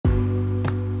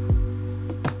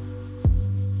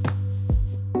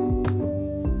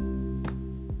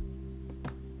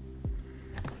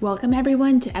Welcome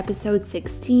everyone to episode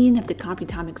 16 of the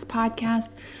Computomics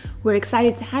podcast. We're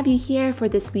excited to have you here for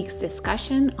this week's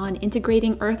discussion on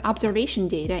integrating Earth observation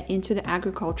data into the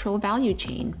agricultural value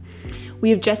chain. We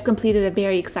have just completed a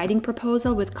very exciting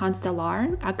proposal with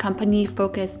Constellar, a company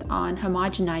focused on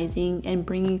homogenizing and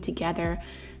bringing together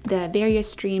the various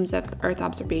streams of Earth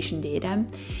observation data.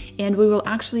 And we will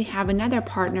actually have another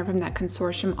partner from that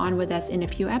consortium on with us in a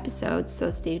few episodes,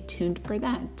 so stay tuned for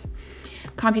that.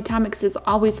 Computomics is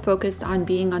always focused on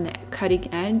being on the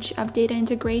cutting edge of data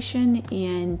integration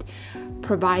and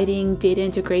providing data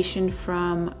integration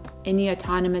from any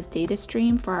autonomous data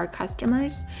stream for our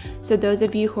customers. So those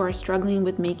of you who are struggling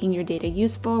with making your data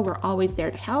useful, we're always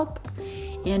there to help,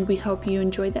 and we hope you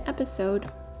enjoy the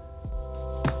episode.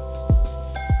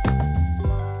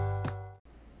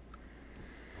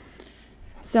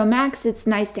 So Max, it's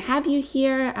nice to have you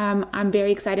here. I'm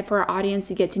very excited for our audience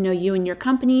to get to know you and your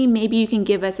company. Maybe you can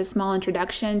give us a small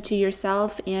introduction to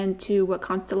yourself and to what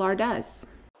Constellar does.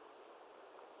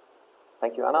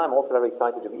 Thank you, Anna. I'm also very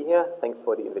excited to be here. Thanks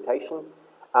for the invitation.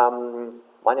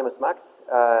 My name is Max.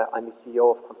 I'm the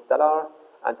CEO of Constellar,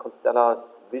 and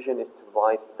Constellar's vision is to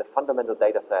provide the fundamental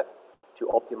data set to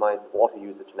optimize water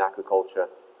usage in agriculture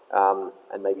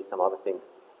and maybe some other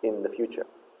things in the future.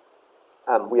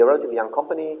 We are a relatively young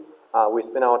company. We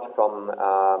spin out from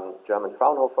German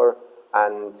Fraunhofer,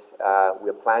 and we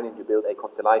are planning to build a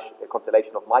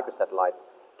constellation of microsatellites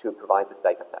to provide this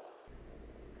data set.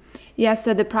 Yeah,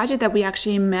 so the project that we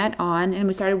actually met on and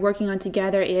we started working on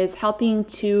together is helping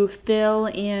to fill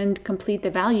and complete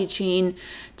the value chain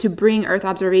to bring Earth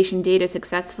observation data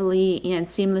successfully and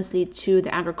seamlessly to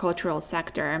the agricultural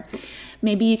sector.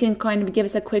 Maybe you can kind of give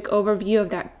us a quick overview of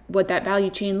that, what that value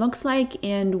chain looks like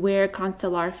and where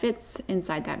Constellar fits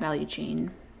inside that value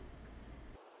chain.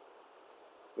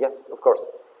 Yes, of course.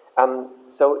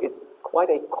 So it's quite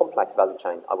a complex value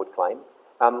chain, I would claim.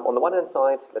 On the one hand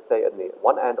side, let's say at the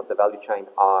one end of the value chain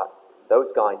are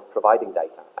those guys providing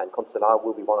data, and Constellar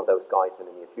will be one of those guys in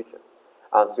the near future.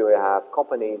 So we have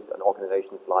companies and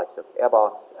organizations like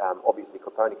Airbus, obviously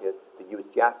Copernicus, the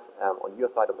USGS on your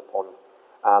side of the pond,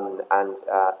 and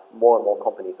more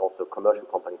companies, also commercial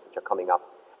companies, which are coming up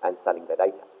and selling their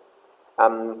data.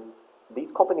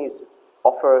 These companies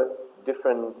offer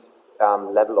different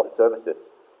level of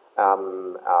services.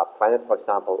 Planet, for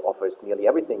example, offers nearly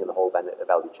everything in the whole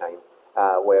value chain,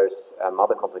 whereas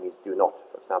other companies do not.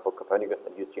 For example, Copernicus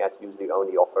and USGS usually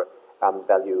only offer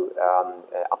value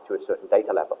up to a certain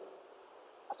data level.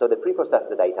 So they pre-process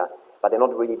the data, but they're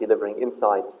not really delivering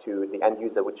insights to the end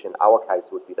user, which in our case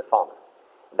would be the farmer.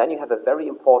 Then you have a very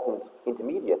important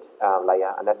intermediate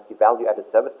layer, and that's the value-added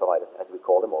service providers, as we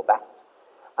call them, or VASPs.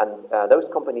 And those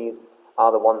companies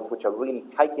are the ones which are really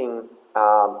taking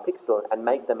pixel and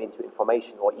make them into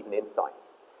information or even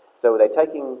insights. So they're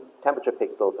taking temperature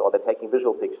pixels or they're taking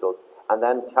visual pixels and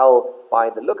then tell, by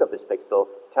the look of this pixel,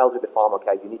 tell to the farmer,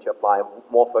 okay, you need to apply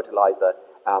more fertilizer,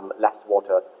 less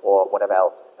water, or whatever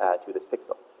else to this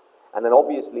pixel. And then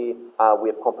obviously we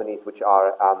have companies which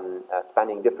are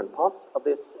spanning different parts of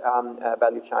this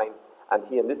value chain. And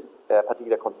here in this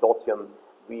particular consortium,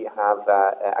 we have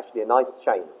actually a nice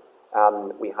chain.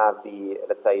 We have the,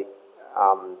 let's say,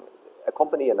 a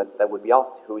company, and that would be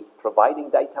us, who is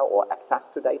providing data or access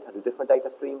to data, to different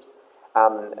data streams.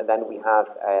 And then we have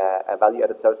a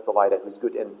value-added service provider who's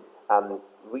good in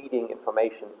reading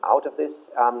information out of this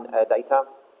data.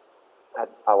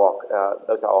 That's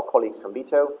those are our colleagues from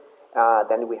Vito.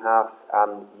 Then we have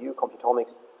you,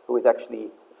 Computomics, who is actually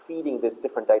feeding these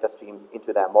different data streams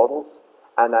into their models,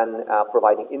 and then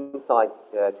providing insights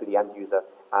to the end user.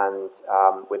 And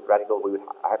with Radical, we would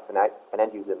have an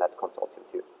end user in that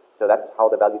consortium too. So that's how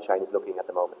the value chain is looking at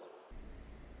the moment.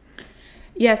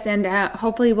 Yes, and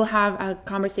hopefully we'll have a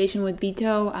conversation with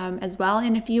Vito as well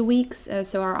in a few weeks,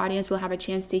 so our audience will have a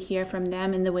chance to hear from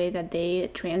them in the way that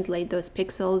they translate those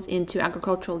pixels into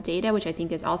agricultural data, which I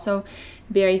think is also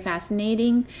very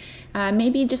fascinating.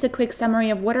 Maybe just a quick summary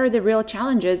of what are the real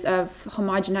challenges of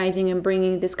homogenizing and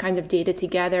bringing this kind of data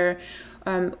together.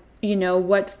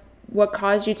 What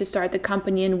caused you to start the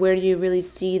company, and where do you really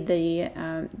see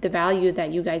the value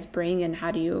that you guys bring, and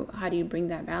how do you bring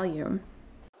that value?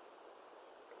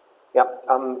 Yeah,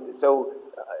 so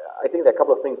I think there are a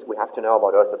couple of things we have to know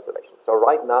about Earth observation. So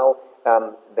right now,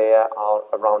 there are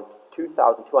around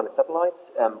 2,200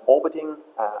 satellites orbiting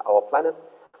our planet,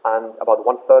 and about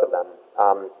 1/3 of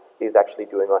them is actually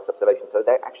doing Earth observation. So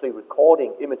they're actually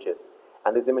recording images,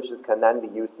 and these images can then be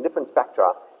used in different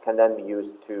spectra, can then be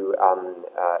used to,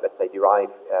 let's say,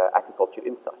 derive agricultural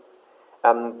insights.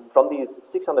 From these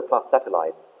 600 plus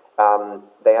satellites,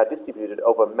 they are distributed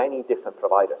over many different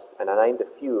providers, and I named a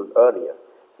few earlier.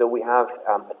 So we have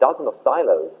a dozen of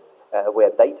silos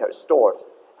where data is stored,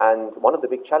 and one of the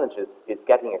big challenges is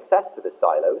getting access to the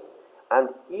silos, and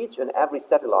each and every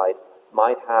satellite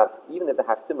might have, even if they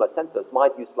have similar sensors,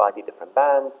 might use slightly different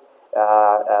bands,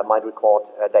 might record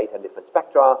data in different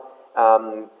spectra,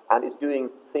 and is doing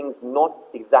things not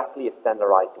exactly a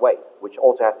standardized way, which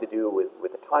also has to do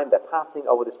with the time they're passing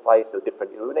over this place, so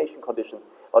different illumination conditions,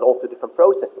 but also different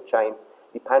processing chains,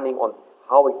 depending on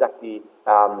how exactly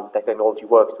the technology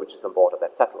works, which is on board of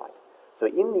that satellite. So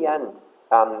in the end,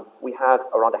 we have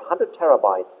around 100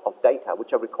 terabytes of data,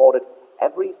 which are recorded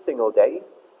every single day,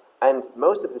 and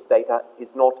most of this data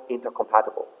is not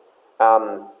intercompatible.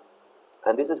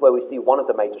 And this is where we see one of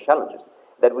the major challenges,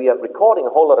 that we are recording a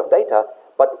whole lot of data,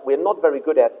 but we're not very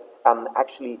good at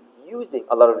actually using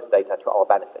a lot of this data to our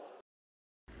benefit.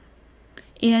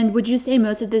 And would you say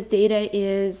most of this data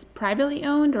is privately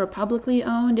owned or publicly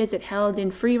owned? Is it held in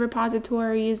free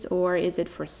repositories, or is it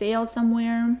for sale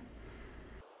somewhere?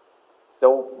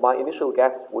 So my initial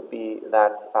guess would be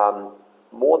that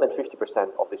more than 50%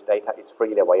 of this data is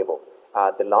freely available.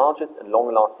 The largest and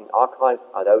long-lasting archives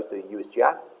are those of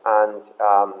USGS, and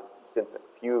since a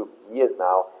few years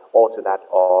now, also that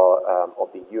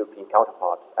of the European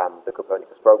counterpart, the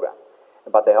Copernicus program.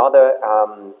 But there are other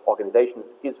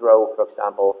organizations, ISRO, for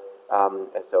example,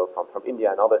 so from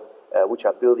India and others, which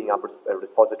are building up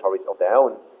repositories of their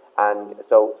own. And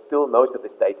so still most of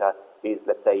this data is,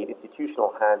 let's say, in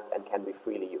institutional hands and can be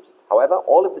freely used. However,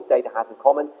 all of this data has in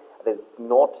common that it's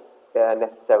not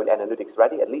necessarily analytics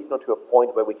ready, at least not to a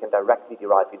point where we can directly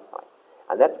derive insights.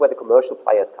 And that's where the commercial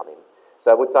players come in.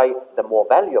 So I would say the more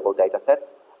valuable data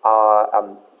sets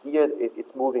are, here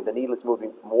the needle is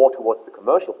moving more towards the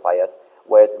commercial players,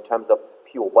 whereas in terms of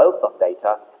pure wealth of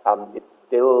data, it's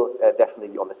still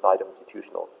definitely on the side of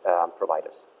institutional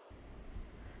providers.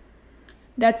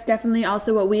 That's definitely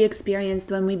also what we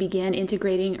experienced when we began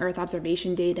integrating Earth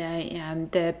observation data, and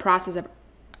the process of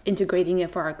integrating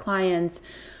it for our clients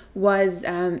was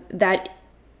that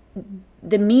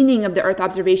the meaning of the Earth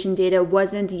observation data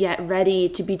wasn't yet ready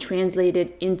to be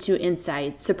translated into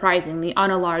insights, surprisingly, on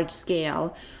a large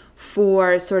scale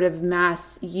for sort of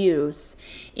mass use.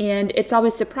 And it's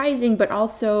always surprising, but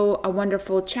also a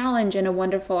wonderful challenge and a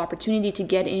wonderful opportunity to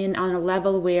get in on a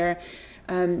level where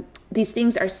these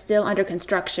things are still under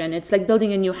construction. It's like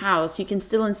building a new house. You can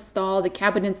still install the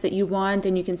cabinets that you want,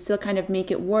 and you can still kind of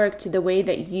make it work to the way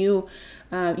that you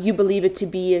believe it to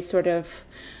be a sort of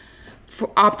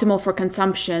optimal for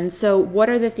consumption. So what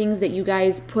are the things that you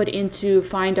guys put into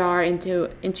FINDAR,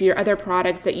 into your other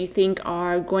products that you think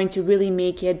are going to really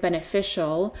make it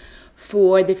beneficial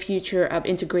for the future of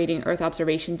integrating Earth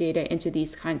observation data into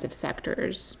these kinds of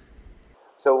sectors?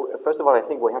 So first of all, I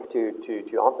think we have to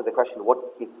answer the question, what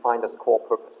is FINDAR's core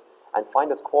purpose? And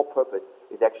FINDAR's core purpose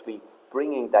is actually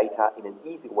bringing data in an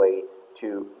easy way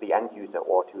to the end user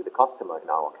or to the customer in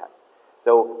our case.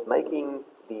 So making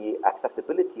the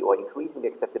accessibility or increasing the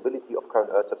accessibility of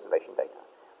current Earth observation data.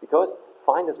 Because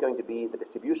FINDAR is going to be the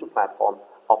distribution platform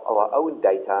of our own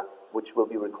data, which will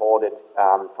be recorded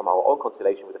from our own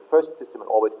constellation with the first system in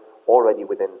orbit already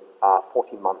within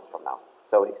 14 months from now.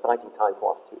 So an exciting time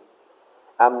for us too.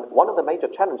 One of the major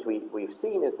challenges we've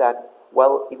seen is that,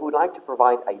 well, if we would like to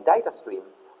provide a data stream,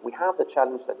 we have the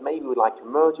challenge that maybe we'd like to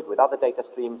merge it with other data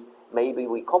streams, maybe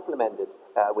we complement it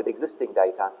with existing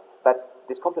data, but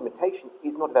this complementation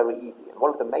is not very easy. And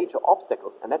one of the major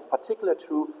obstacles, and that's particularly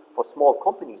true for small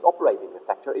companies operating in the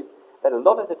sector, is that a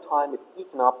lot of the time is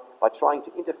eaten up by trying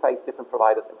to interface different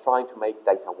providers and trying to make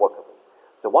data workable.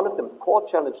 So one of the core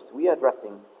challenges we are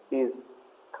addressing is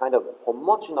kind of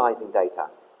homogenizing data,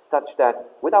 such that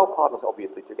with our partners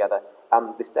obviously together,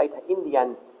 this data in the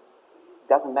end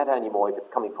doesn't matter anymore if it's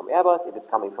coming from Airbus, if it's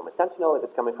coming from a Sentinel, if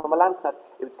it's coming from a Landsat,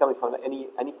 if it's coming from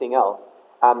anything else.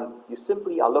 You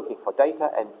simply are looking for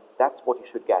data, and that's what you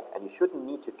should get, and you shouldn't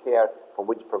need to care from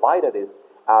which provider it is.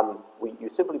 You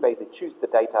simply basically choose the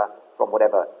data from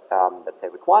whatever, let's say,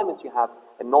 requirements you have,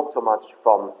 and not so much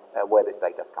from where this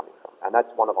data is coming from. And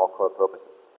that's one of our core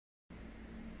purposes.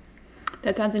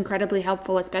 That sounds incredibly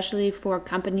helpful, especially for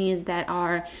companies that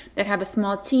have a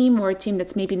small team or a team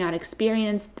that's maybe not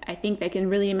experienced. I think they can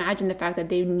really imagine the fact that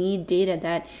they need data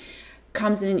that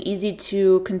comes in an easy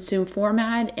to consume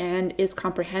format and is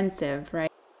comprehensive, right?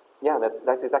 Yeah,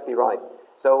 that's exactly right.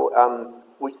 So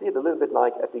we see it a little bit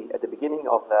like at the beginning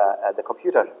of the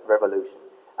computer revolution.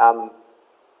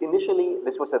 Initially,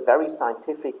 this was a very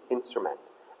scientific instrument,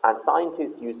 and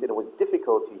scientists used it. It was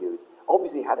difficult to use.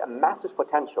 Obviously, it had a massive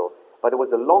potential, but it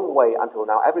was a long way until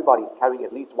now everybody's carrying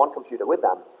at least one computer with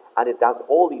them, and it does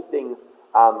all these things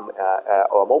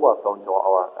our mobile phones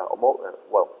or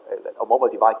mobile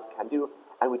devices can do,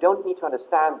 and we don't need to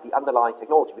understand the underlying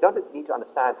technology. We don't need to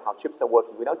understand how chips are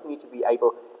working. We don't need to be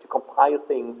able to compile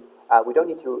things. We don't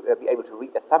need to be able to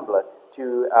read assembler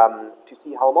to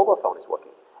see how a mobile phone is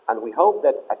working. And we hope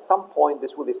that at some point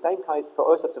this will be the same case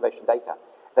for Earth observation data,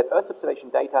 that Earth observation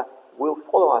data will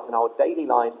follow us in our daily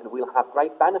lives and we'll have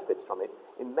great benefits from it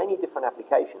in many different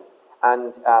applications.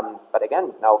 And but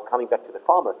again, now coming back to the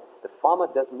farmer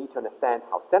doesn't need to understand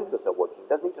how sensors are working,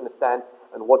 doesn't need to understand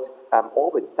and what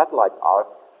orbit satellites are.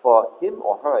 For him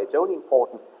or her, it's only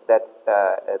important that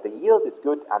the yield is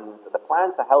good and the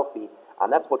plants are healthy,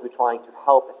 and that's what we're trying to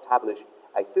help establish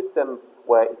a system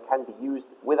where it can be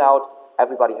used without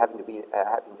everybody having to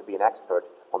be an expert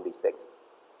on these things.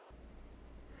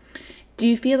 Do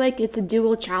you feel like it's a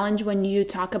dual challenge when you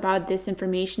talk about this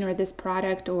information or this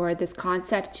product or this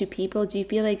concept to people? Do you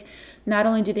feel like not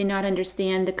only do they not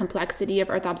understand the complexity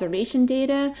of Earth observation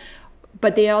data,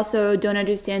 but they also don't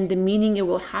understand the meaning it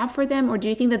will have for them? Or do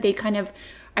you think that they kind of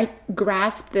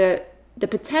grasp the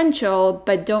potential,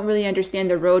 but don't really understand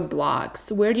the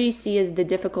roadblocks? Where do you see as the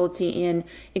difficulty in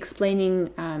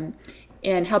explaining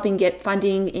and helping get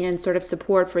funding and sort of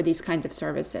support for these kinds of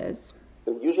services?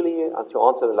 Usually, to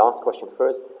answer the last question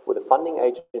first, with the funding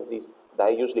agencies, they're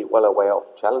usually well aware of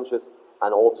challenges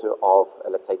and also of,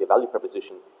 let's say, the value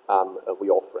proposition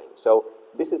we're offering. So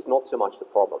this is not so much the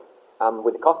problem.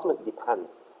 With the customers, it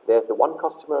depends. There's the one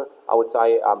customer, I would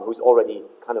say, who's already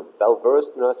kind of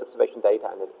well-versed in Earth observation data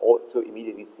and then also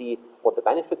immediately see what the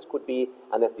benefits could be.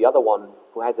 And there's the other one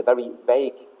who has a very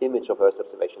vague image of Earth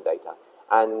observation data.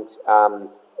 And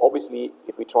obviously,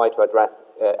 if we try to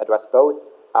address both,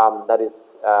 that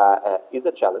is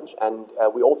a challenge, and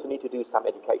we also need to do some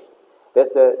education. There's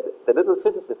the little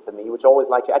physicist in me, which always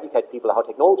like to educate people how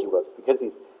technology works, because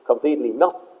he's completely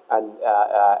nuts and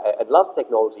loves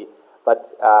technology.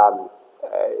 But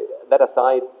that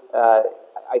aside,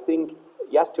 I think,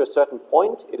 yes, to a certain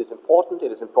point, it is important.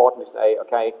 It is important to say,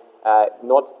 okay,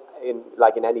 not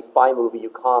like in any spy movie,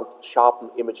 you can't sharpen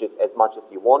images as much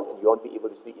as you want, and you won't be able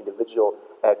to see individual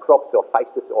crops or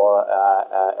faces or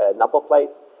number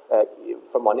plates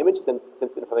from one image, since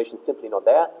the information is simply not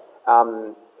there.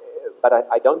 But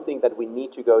I don't think that we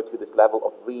need to go to this level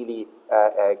of really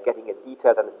getting a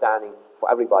detailed understanding for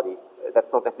everybody.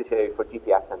 That's not necessary for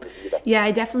GPS sensors either. Yeah,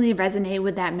 I definitely resonate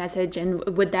with that message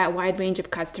and with that wide range of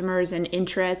customers and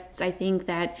interests. I think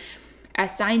that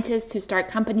as scientists who start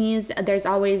companies, there's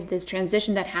always this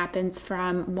transition that happens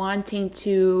from wanting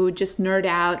to just nerd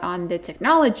out on the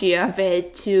technology of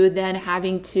it to then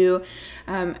having to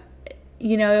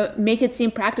make it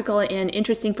seem practical and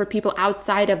interesting for people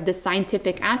outside of the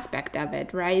scientific aspect of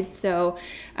it, right? So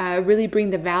really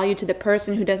bring the value to the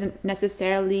person who doesn't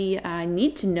necessarily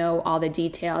need to know all the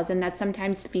details. And that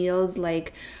sometimes feels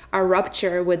like a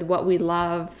rupture with what we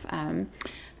love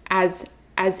as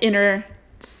inner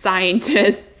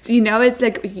scientists. It's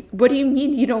like, what do you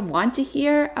mean you don't want to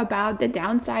hear about the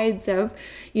downsides of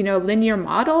linear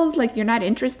models? Like, you're not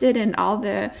interested in all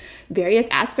the various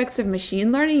aspects of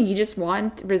machine learning, you just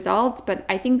want results. But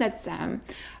I think that's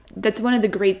one of the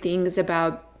great things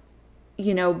about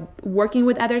working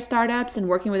with other startups and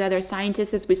working with other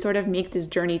scientists, is we sort of make this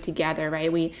journey together,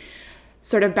 right? We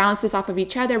sort of bounce this off of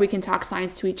each other. We can talk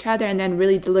science to each other and then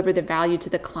really deliver the value to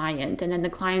the client. And then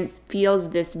the client feels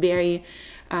this very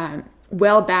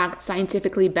well-backed,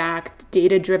 scientifically backed,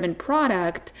 data-driven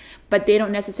product, but they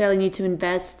don't necessarily need to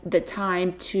invest the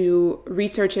time to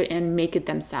research it and make it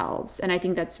themselves. And I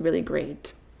think that's really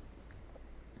great.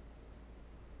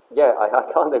 Yeah, I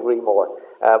can't agree more.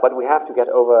 But we have to get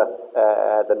over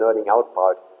the nerding out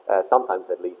part, sometimes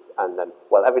at least. And then,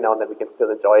 well, every now and then we can still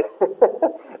enjoy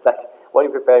it. Like when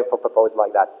you're preparing for a proposal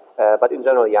like that. But in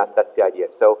general, yes, that's the idea.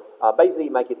 So basically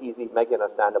make it easy, make it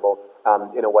understandable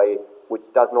in a way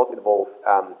which does not involve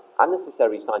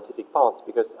unnecessary scientific paths.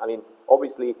 Because, I mean,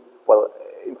 obviously, well,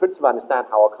 in principle, I understand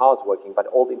how our car is working, but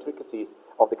all the intricacies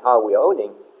of the car we are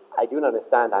owning, I do not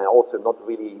understand, and I'm also not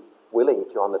really willing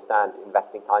to understand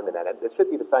investing time in that. And it should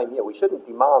be the same here. We shouldn't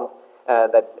demand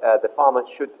that the farmer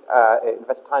should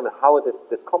invest time in how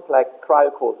this complex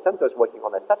cryo-cooled sensor is working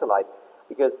on that satellite,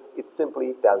 because it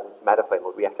simply doesn't matter for him.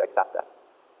 We have to accept that.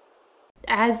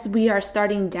 As we are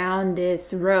starting down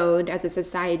this road as a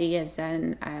society, as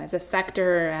a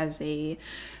sector, as a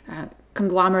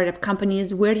conglomerate of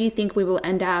companies, where do you think we will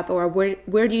end up, or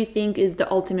where do you think is the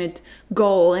ultimate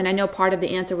goal? And I know part of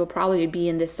the answer will probably be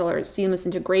in this solar seamless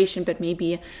integration, but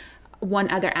maybe one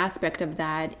other aspect of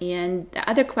that. And the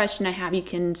other question I have, you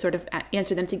can sort of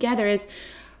answer them together, is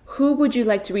who would you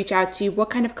like to reach out to? What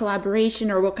kind of collaboration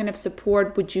or what kind of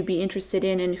support would you be interested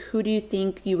in? And who do you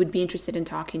think you would be interested in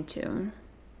talking to?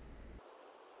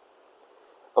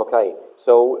 Okay,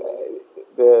 so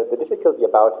the difficulty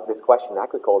about this question in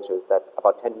agriculture is that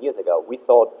about 10 years ago, we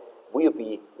thought we would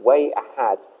be way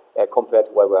ahead compared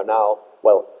to where we are now,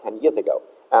 well, 10 years ago.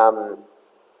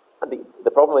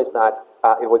 The problem is that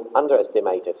it was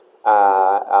underestimated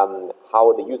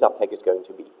how the use uptake is going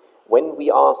to be. When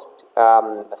we asked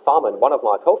a farmer, and one of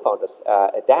my co-founders,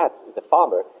 Dad, is a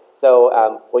farmer,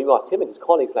 so when we asked him and his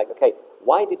colleagues, like, okay,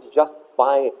 why did you just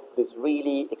buy this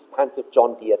really expensive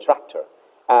John Deere tractor?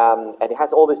 And it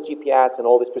has all this GPS and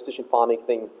all this precision farming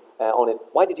thing on it.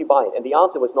 Why did you buy it? And the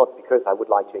answer was not because I would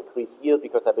like to increase yield,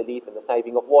 because I believe in the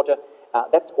saving of water.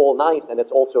 That's all nice, and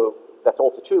that's also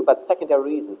true. But secondary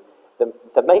reason,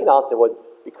 the main answer was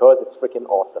because it's freaking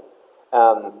awesome.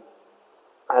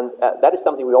 And that is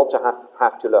something we also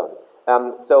have to learn.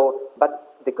 But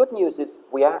the good news is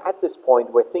we are at this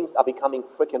point where things are becoming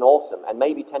freaking awesome, and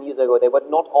maybe 10 years ago they were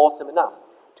not awesome enough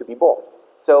to be bought.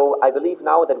 So I believe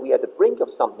now that we are at the brink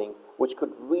of something which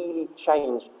could really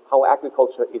change how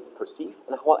agriculture is perceived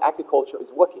and how agriculture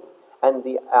is working. And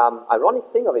the ironic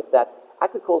thing of it is that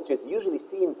agriculture is usually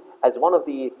seen as one of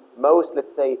the most,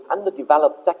 let's say,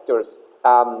 underdeveloped sectors.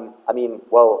 I mean,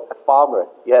 well, a farmer,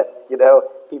 yes, you know,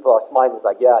 people are smiling, it's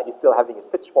like, yeah, he's still having his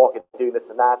pitchfork and doing this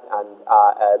and that, and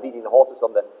leading the horses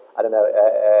on the, I don't know,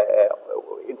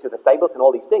 into the stables and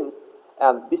all these things.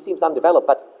 This seems undeveloped,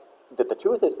 but the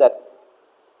truth is that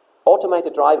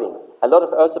automated driving, a lot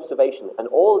of Earth observation, and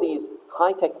all these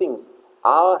high-tech things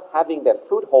are having their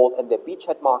foothold and their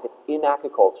beachhead market in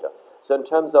agriculture. So in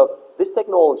terms of this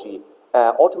technology,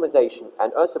 automation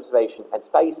and Earth observation and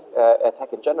space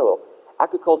tech in general,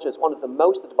 agriculture is one of the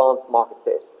most advanced markets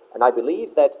there is. And I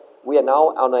believe that we are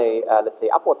now on a, let's say,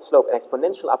 upward slope, an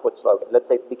exponential upward slope, let's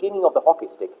say the beginning of the hockey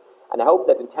stick. And I hope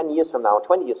that in 10 years from now,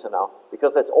 20 years from now,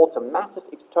 because there's also massive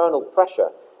external pressure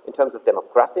in terms of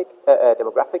demographic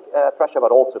pressure,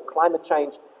 but also climate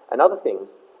change and other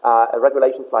things,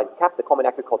 regulations like CAP, the Common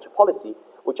Agriculture Policy,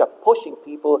 which are pushing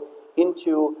people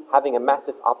into having a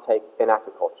massive uptake in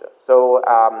agriculture. So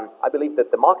I believe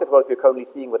that the market growth we're currently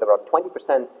seeing with around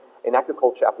 20% in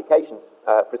agriculture applications,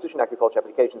 precision agriculture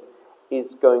applications,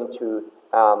 is going to,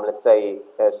 let's say,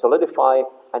 solidify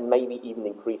and maybe even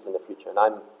increase in the future. And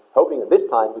I'm hoping that this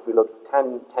time, if we look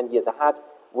 10 years ahead,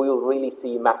 we'll really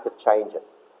see massive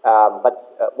changes.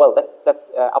 Well, that's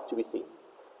up to be seen.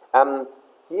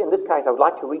 Here in this case, I would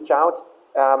like to reach out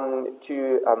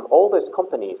to all those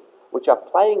companies which are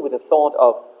playing with the thought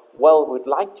of, well, we'd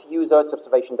like to use Earth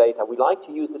observation data, we'd like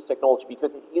to use this technology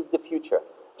because it is the future.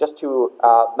 Just to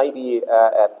maybe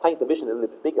paint the vision a little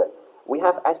bit bigger, we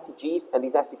have SDGs, and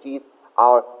these SDGs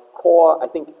are core, I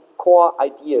think, core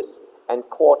ideas and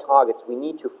core targets we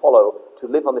need to follow to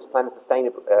live on this planet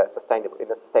in a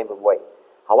sustainable way.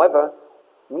 However,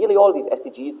 nearly all of these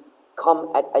SDGs come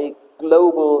at a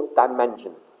global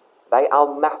dimension. They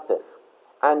are massive.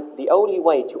 And the only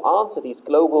way to answer these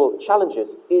global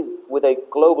challenges is with a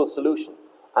global solution.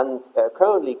 And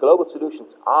currently, global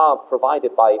solutions are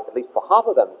provided by, at least for half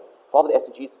of them, for the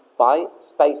SDGs, by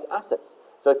space assets.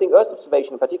 So I think Earth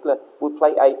observation in particular will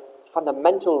play a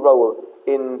fundamental role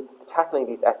in tackling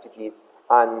these SDGs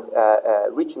and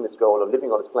reaching this goal of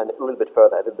living on this planet a little bit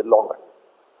further, a little bit longer.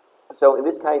 So in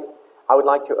this case, I would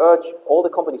like to urge all the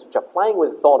companies which are playing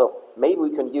with the thought of maybe we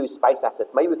can use space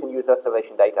assets, maybe we can use Earth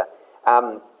observation data.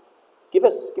 Give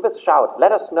us a shout.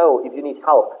 Let us know if you need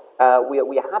help. We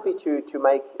are happy to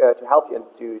help you and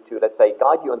to let's say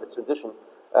guide you on the transition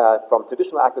from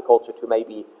traditional agriculture to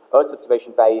maybe Earth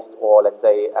observation based, or let's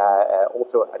say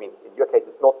also, I mean, in your case,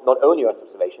 it's not only Earth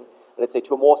observation, but let's say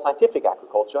to a more scientific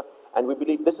agriculture. And we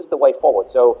believe this is the way forward.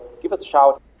 So give us a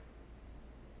shout.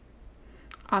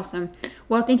 Awesome.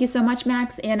 Well, thank you so much,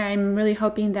 Max. And I'm really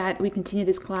hoping that we continue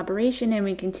this collaboration and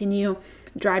we continue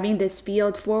driving this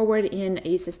field forward in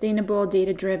a sustainable,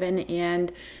 data-driven,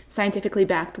 and scientifically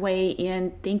backed way.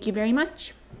 And thank you very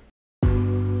much.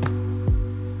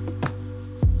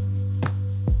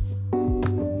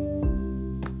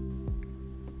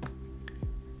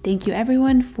 Thank you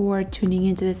everyone for tuning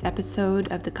into this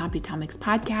episode of the Computomics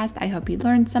podcast. I hope you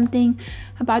learned something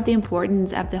about the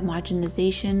importance of the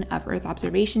homogenization of Earth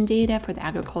observation data for the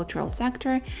agricultural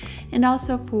sector, and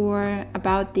also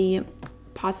about the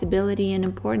possibility and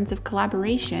importance of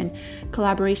collaboration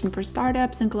for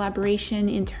startups and collaboration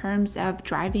in terms of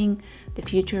driving the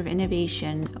future of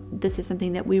innovation. This is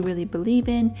something that we really believe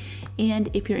in, and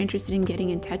if you're interested in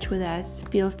getting in touch with us,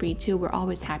 feel free to. We're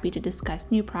always happy to discuss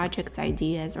new projects,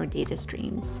 ideas, or data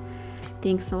streams.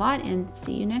 Thanks a lot, and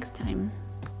see you next time.